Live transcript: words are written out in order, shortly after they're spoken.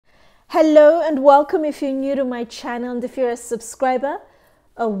Hello and welcome if you're new to my channel, and if you're a subscriber,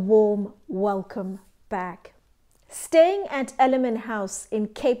 a warm welcome back. Staying at Ellerman House in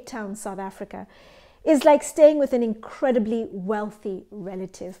Cape Town, South Africa is like staying with an incredibly wealthy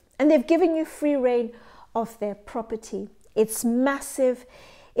relative, and they've given you free reign of their property. It's massive.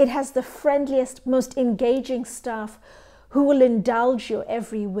 It has the friendliest, most engaging staff who will indulge your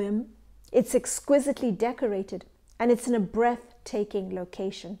every whim. It's exquisitely decorated and it's in a breathtaking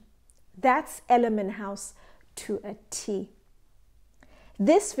location. That's Ellerman House to a T.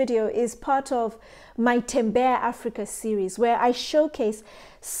 This video is part of my Tembea Afrika series, where I showcase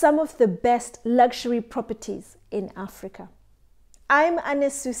some of the best luxury properties in Africa. I'm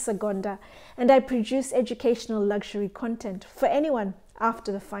Anesu Sagonda, and I produce educational luxury content for anyone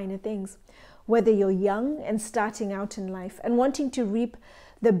after the finer things. Whether you're young and starting out in life and wanting to reap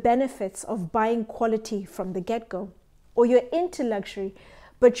the benefits of buying quality from the get-go, or you're into luxury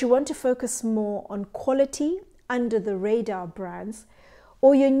but you want to focus more on quality under the radar brands,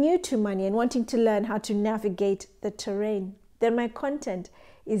 or you're new to money and wanting to learn how to navigate the terrain, then my content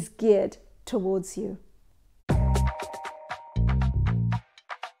is geared towards you.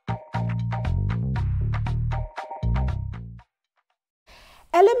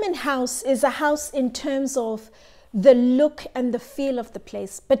 Ellerman House is a house in terms of the look and the feel of the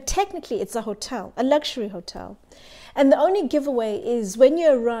place, but technically it's a hotel, a luxury hotel. And the only giveaway is when you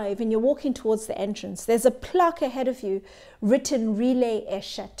arrive and you're walking towards the entrance, there's a plaque ahead of you written Relais et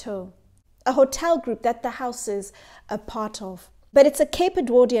Chateau, a hotel group that the house is a part of. But it's a Cape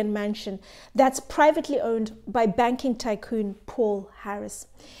Edwardian mansion that's privately owned by banking tycoon Paul Harris.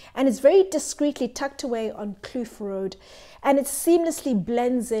 And it's very discreetly tucked away on Kloof Road, and it seamlessly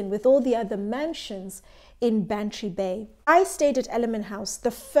blends in with all the other mansions in Bantry Bay. I stayed at Ellerman House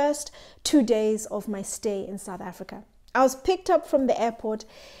the first 2 days of my stay in South Africa. I was picked up from the airport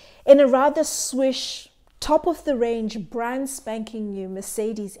in a rather swish, top-of-the-range, brand spanking new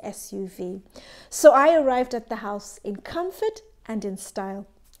Mercedes SUV. So I arrived at the house in comfort and in style.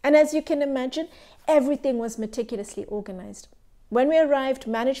 And as you can imagine, everything was meticulously organized. When we arrived,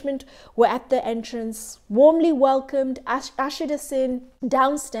 management were at the entrance, warmly welcomed, ushered us in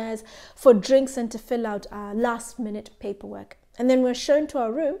downstairs for drinks and to fill out our last-minute paperwork. And then we're shown to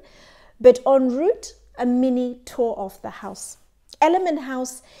our room, but en route, a mini tour of the house. Ellerman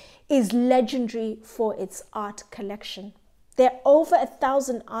House is legendary for its art collection. There are over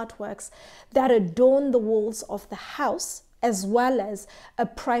 1,000 artworks that adorn the walls of the house, as well as a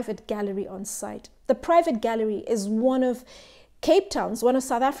private gallery on site. The private gallery is one of Cape Town's, one of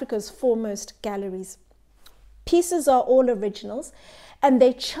South Africa's foremost galleries. Pieces are all originals, and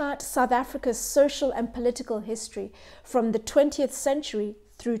they chart South Africa's social and political history from the 20th century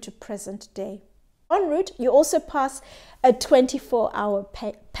through to present day. En route, you also pass a 24-hour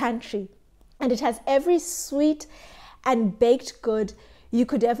pantry, and it has every sweet and baked good you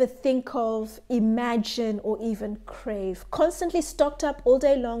could ever think of, imagine, or even crave. Constantly stocked up all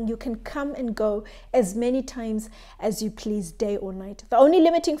day long, you can come and go as many times as you please, day or night. The only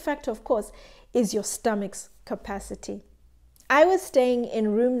limiting factor, of course, is your stomach's capacity. I was staying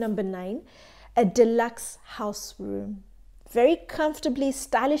in room number 9, a deluxe house room. Very comfortably,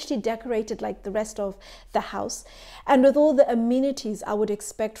 stylishly decorated like the rest of the house, and with all the amenities I would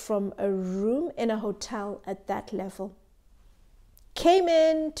expect from a room in a hotel at that level. Came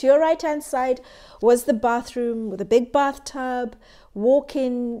in, to your right hand side was the bathroom with a big bathtub,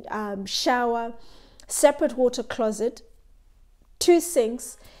 walk-in shower, separate water closet, 2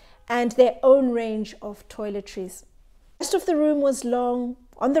 sinks, and their own range of toiletries. The rest of the room was long.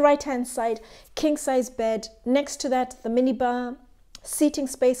 On the right hand side, king-size bed. Next to that, the minibar, seating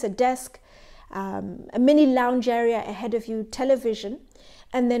space, a desk, a mini lounge area ahead of you, television,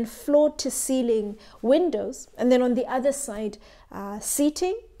 and then floor-to-ceiling windows, and then on the other side,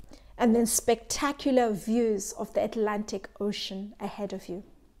 seating, and then spectacular views of the Atlantic Ocean ahead of you.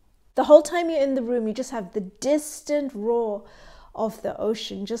 The whole time you're in the room, you just have the distant roar of the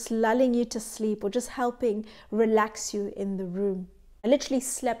ocean just lulling you to sleep or just helping relax you in the room. I literally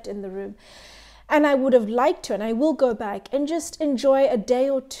slept in the room, and I would have liked to, and I will go back and just enjoy a day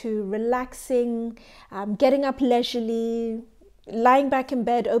or two relaxing, getting up leisurely, lying back in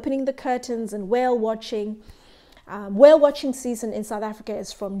bed, opening the curtains and whale watching. Whale watching season in South Africa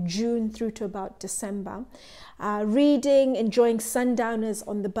is from June through to about December. Reading, enjoying sundowners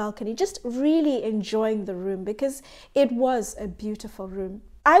on the balcony, just really enjoying the room because it was a beautiful room.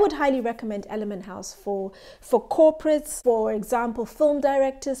 I would highly recommend Ellerman House for corporates, for example, film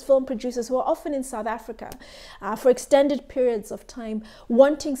directors, film producers who are often in South Africa for extended periods of time,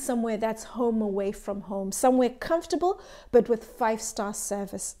 wanting somewhere that's home away from home, somewhere comfortable but with 5-star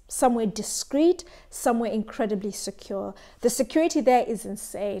service, somewhere discreet, somewhere incredibly secure. The security there is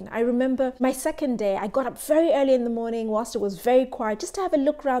insane. I remember my second day, I got up very early in the morning whilst it was very quiet, just to have a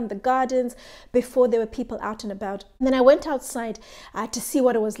look around the gardens before there were people out and about. And then I went outside to see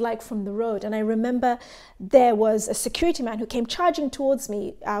what it was like from the road, and I remember there was a security man who came charging towards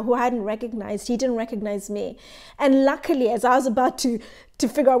me who I hadn't recognized. He didn't recognize me, and luckily, as I was about to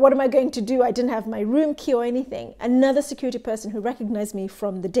figure out what am I going to do, I didn't have my room key or anything, another security person who recognized me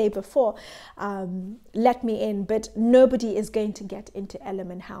from the day before let me in. But nobody is going to get into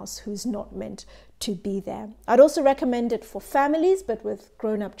Ellerman House who's not meant to be there. I'd also recommend it for families but with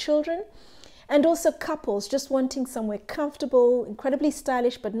grown-up children, and also couples just wanting somewhere comfortable, incredibly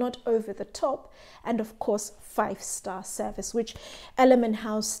stylish, but not over the top. And of course, 5-star service, which Ellerman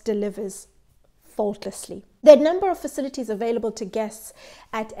House delivers faultlessly. There are a number of facilities available to guests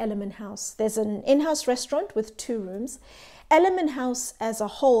at Ellerman House. There's an in-house restaurant with 2 rooms. Ellerman House as a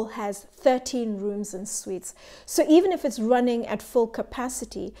whole has 13 rooms and suites. So even if it's running at full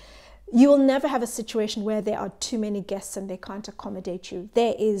capacity, you will never have a situation where there are too many guests and they can't accommodate you.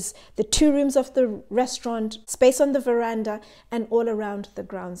 There is the 2 rooms of the restaurant, space on the veranda, and all around the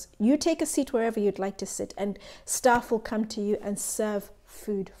grounds. You take a seat wherever you'd like to sit, and staff will come to you and serve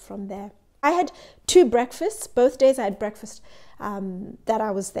food from there. I had 2 breakfasts. Both days I had breakfast that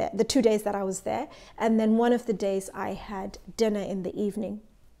I was there, the 2 days that I was there. And then one of the days I had dinner in the evening.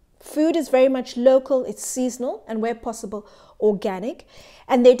 Food is very much local, it's seasonal, and where possible, organic.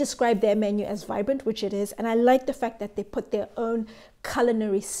 And they describe their menu as vibrant, which it is. And I like the fact that they put their own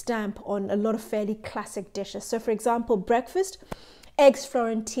culinary stamp on a lot of fairly classic dishes. So for example, breakfast, eggs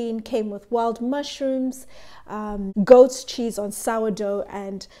Florentine came with wild mushrooms, goat's cheese on sourdough,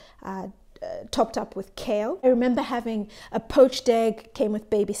 and topped up with kale. I remember having a poached egg, came with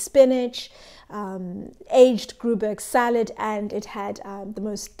baby spinach, aged Gruberg salad, and it had the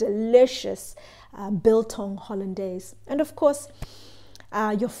most delicious biltong hollandaise. And of course,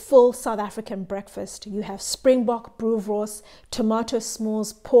 your full South African breakfast. You have springbok boerewors, tomato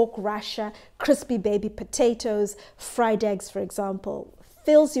smalls, pork rasher, crispy baby potatoes, fried eggs, for example.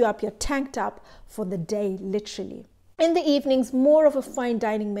 Fills you up, you're tanked up for the day, literally. In the evenings, more of a fine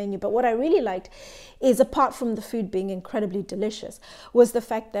dining menu. But what I really liked is, apart from the food being incredibly delicious, was the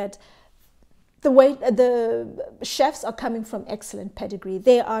fact that the chefs are coming from excellent pedigree.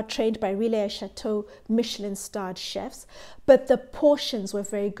 They are trained by Relais Chateau Michelin-starred chefs, but the portions were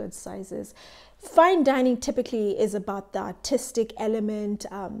very good sizes. Fine dining typically is about the artistic element,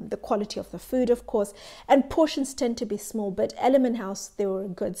 the quality of the food, of course, and portions tend to be small, but Ellerman House, they were a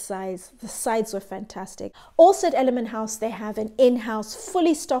good size. The sides were fantastic. Also at Ellerman House, they have an in-house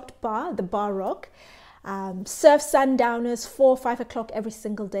fully stocked bar, the Bar Rock. Serve sundowners 4 or 5 o'clock every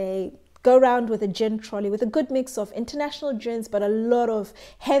single day. Go around with a gin trolley with a good mix of international gins, but a lot of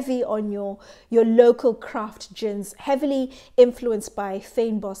heavy on your local craft gins, heavily influenced by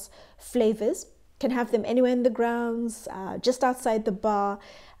Fynbos flavors. Can have them anywhere in the grounds, just outside the bar.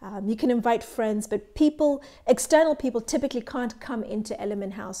 You can invite friends, but external people typically can't come into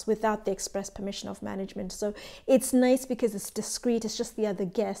Ellerman House without the express permission of management. So it's nice because it's discreet, it's just the other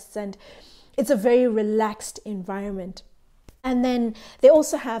guests, and it's a very relaxed environment. And then they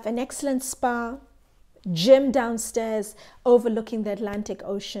also have an excellent spa, gym downstairs overlooking the Atlantic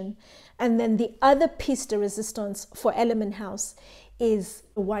Ocean. And then the other piece de resistance for Ellerman House is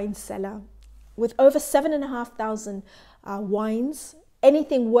a wine cellar. With over 7,500 wines,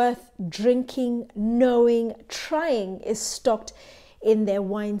 anything worth drinking, knowing, trying is stocked in their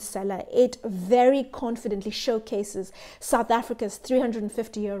wine cellar. It very confidently showcases South Africa's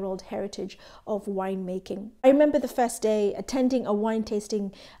 350-year-old heritage of winemaking. I remember the first day attending a wine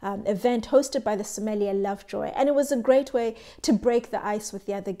tasting event hosted by the sommelier Lovejoy, and it was a great way to break the ice with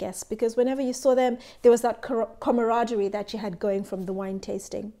the other guests, because whenever you saw them, there was that camaraderie that you had going from the wine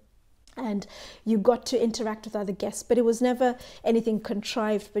tasting. And you got to interact with other guests, but it was never anything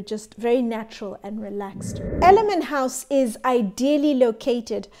contrived, but just very natural and relaxed. Ellerman House is ideally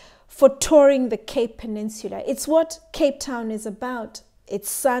located for touring the Cape Peninsula. It's what Cape Town is about. It's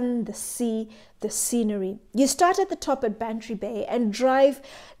sun, the sea, the scenery. You start at the top at Bantry Bay and drive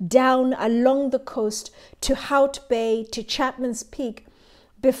down along the coast to Hout Bay, to Chapman's Peak,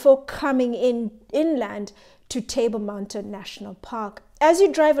 before coming inland to Table Mountain National Park. As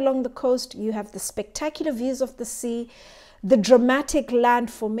you drive along the coast, you have the spectacular views of the sea, the dramatic land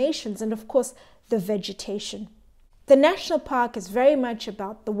formations, and of course, the vegetation. The national park is very much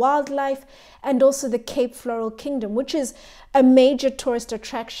about the wildlife and also the Cape Floral Kingdom, which is a major tourist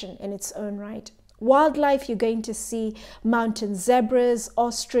attraction in its own right. Wildlife, you're going to see mountain zebras,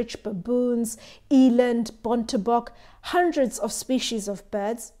 ostrich, baboons, eland, bontebok, hundreds of species of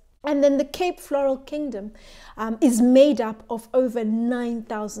birds. And then the Cape Floral Kingdom is made up of over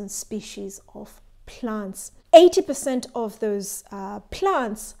 9,000 species of plants. 80% of those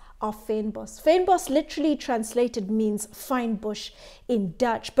plants are fynbos. Fynbos literally translated means fine bush in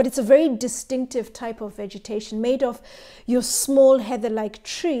Dutch, but it's a very distinctive type of vegetation made of your small heather-like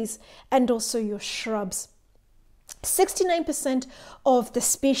trees and also your shrubs. 69% of the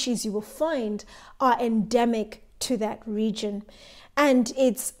species you will find are endemic to that region. And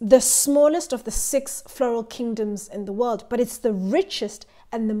it's the smallest of the 6 floral kingdoms in the world, but it's the richest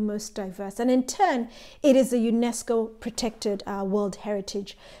and the most diverse. And in turn, it is a UNESCO protected World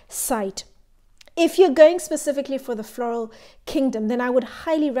Heritage Site. If you're going specifically for the floral kingdom, then I would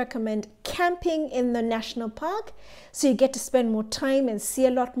highly recommend camping in the national park, so you get to spend more time and see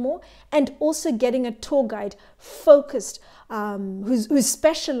a lot more, and also getting a tour guide focused who's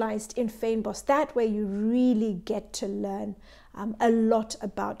specialized in fynbos. That way you really get to learn a lot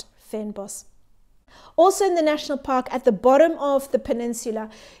about fynbos. Also in the national park, at the bottom of the peninsula,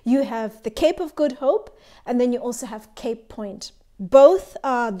 you have the Cape of Good Hope, and then you also have Cape Point. Both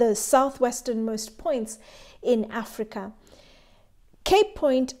are the southwesternmost points in Africa. Cape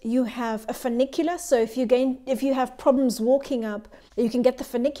Point, you have a funicular, so if you have problems walking up, you can get the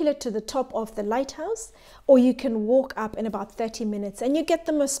funicular to the top of the lighthouse, or you can walk up in about 30 minutes, and you get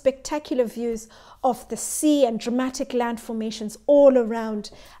the most spectacular views of the sea and dramatic land formations all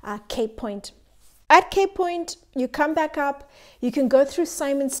around Cape Point. At Cape Point, you come back up, you can go through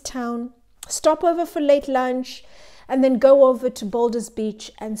Simon's Town, stop over for late lunch, and then go over to Boulders Beach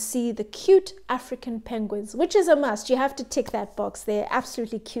and see the cute African penguins, which is a must. You have to tick that box. They're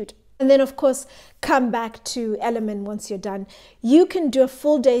absolutely cute. And then, of course, come back to Ellerman once you're done. You can do a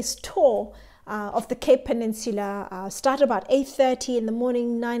full day's tour of the Cape Peninsula, start about 8:30 in the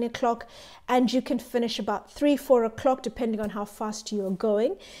morning, 9 o'clock, and you can finish about 3, 4 o'clock, depending on how fast you're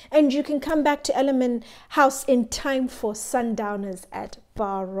going. And you can come back to Ellerman House in time for sundowners at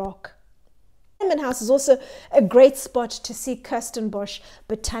Bar Rock. Ellerman House is also a great spot to see Kirstenbosch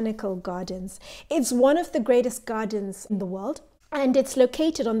Botanical Gardens. It's one of the greatest gardens in the world, and it's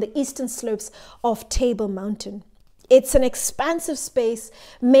located on the eastern slopes of Table Mountain. It's an expansive space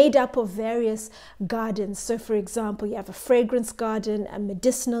made up of various gardens. So for example, you have a fragrance garden, a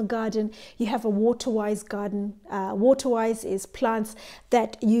medicinal garden, you have a water-wise garden. Water-wise is plants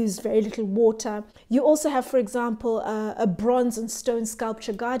that use very little water. You also have, for example, a bronze and stone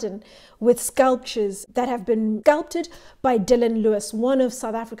sculpture garden with sculptures that have been sculpted by Dylan Lewis, one of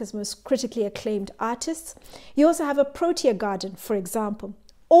South Africa's most critically acclaimed artists. You also have a protea garden, for example.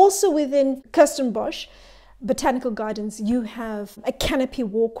 Also within Kirstenbosch Botanical Gardens, you have a canopy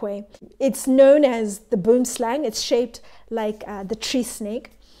walkway. It's known as the boomslang. It's shaped like the tree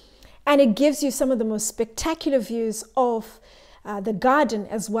snake, and it gives you some of the most spectacular views of the garden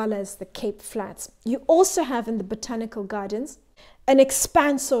as well as the Cape Flats. You also have in the Botanical Gardens an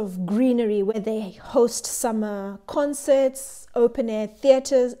expanse of greenery where they host summer concerts, open air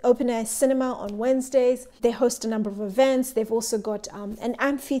theatres, open air cinema on Wednesdays. They host a number of events. They've also got an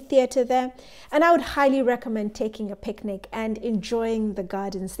amphitheatre there. And I would highly recommend taking a picnic and enjoying the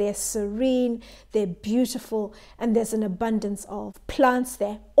gardens. They're serene, they're beautiful, and there's an abundance of plants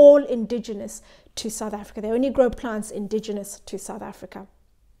there, all indigenous to South Africa. They only grow plants indigenous to South Africa.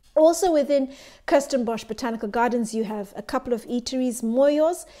 Also within Kirstenbosch Botanical Gardens, you have a couple of eateries,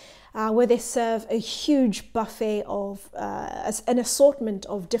 Moyo's, where they serve a huge buffet of an assortment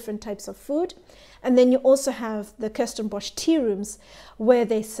of different types of food. And then you also have the Kirstenbosch tea rooms, where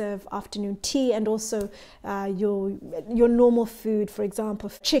they serve afternoon tea and also your normal food, for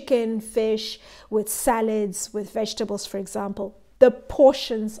example, chicken, fish, with salads, with vegetables, for example. The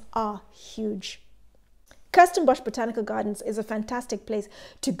portions are huge. Kirstenbosch Botanical Gardens is a fantastic place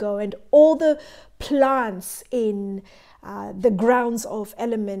to go, and all the plants in the grounds of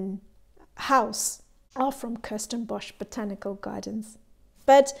Ellerman House are from Kirstenbosch Botanical Gardens.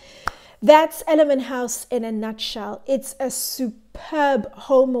 But that's Ellerman House in a nutshell. It's a superb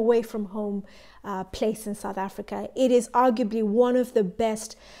home away from home place in South Africa. It is arguably one of the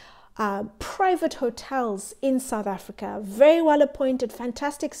best private hotels in South Africa. Very well appointed,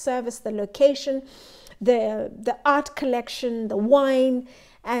 fantastic service, the location, the art collection, the wine,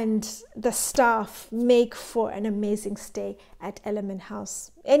 and the staff make for an amazing stay at Ellerman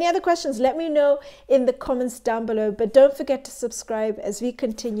House. Any other questions? Let me know in the comments down below, but don't forget to subscribe as we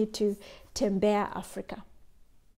continue to Tembea Afrika.